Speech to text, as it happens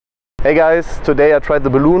Hey guys, today I tried the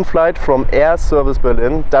balloon flight from Air Service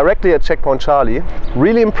Berlin directly at Checkpoint Charlie.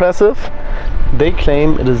 Really impressive. They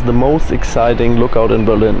claim it is the most exciting lookout in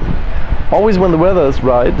Berlin. Always when the weather is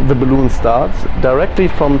right, the balloon starts directly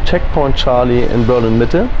from Checkpoint Charlie in Berlin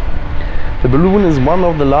Mitte. The balloon is one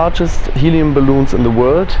of the largest helium balloons in the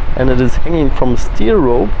world, and it is hanging from a steel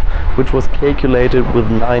rope which was calculated with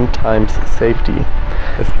 9 times safety.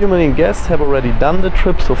 A few million guests have already done the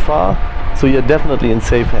trip so far, so you're definitely in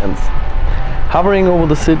safe hands. Hovering over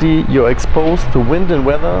the city, you're exposed to wind and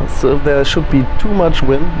weather, so if there should be too much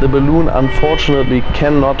wind, the balloon unfortunately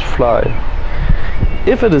cannot fly.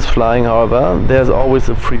 If it is flying, however, there's always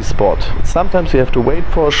a free spot. Sometimes you have to wait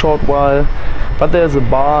for a short while, but there's a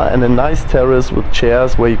bar and a nice terrace with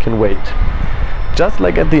chairs where you can wait. Just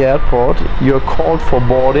like at the airport, you're called for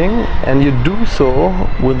boarding, and you do so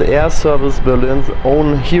with Air Service Berlin's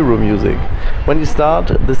own hero music. When you start,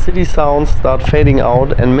 the city sounds start fading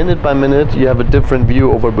out, and minute by minute you have a different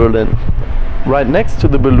view over Berlin. Right next to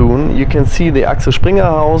the balloon you can see the Axel Springer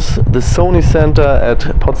House, the Sony Center at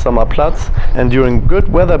Potsdamer Platz, and during good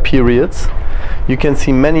weather periods you can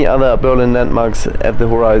see many other Berlin landmarks at the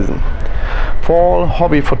horizon. For all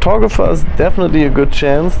hobby photographers, definitely a good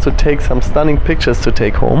chance to take some stunning pictures to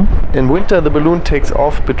take home. In winter the balloon takes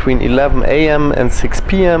off between 11 AM and 6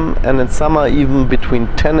 PM, and in summer even between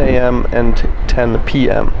 10 AM and 10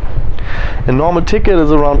 PM. A normal ticket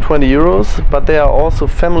is around 20 euros, but there are also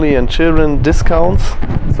family and children discounts.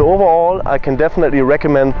 So overall I can definitely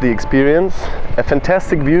recommend the experience. A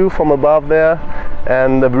fantastic view from above there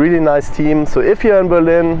and a really nice team. So if you're in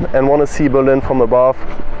Berlin and want to see Berlin from above,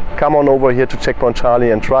 come on over here to Checkpoint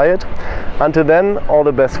Charlie and try it. Until then, all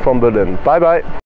the best from Berlin. Bye bye.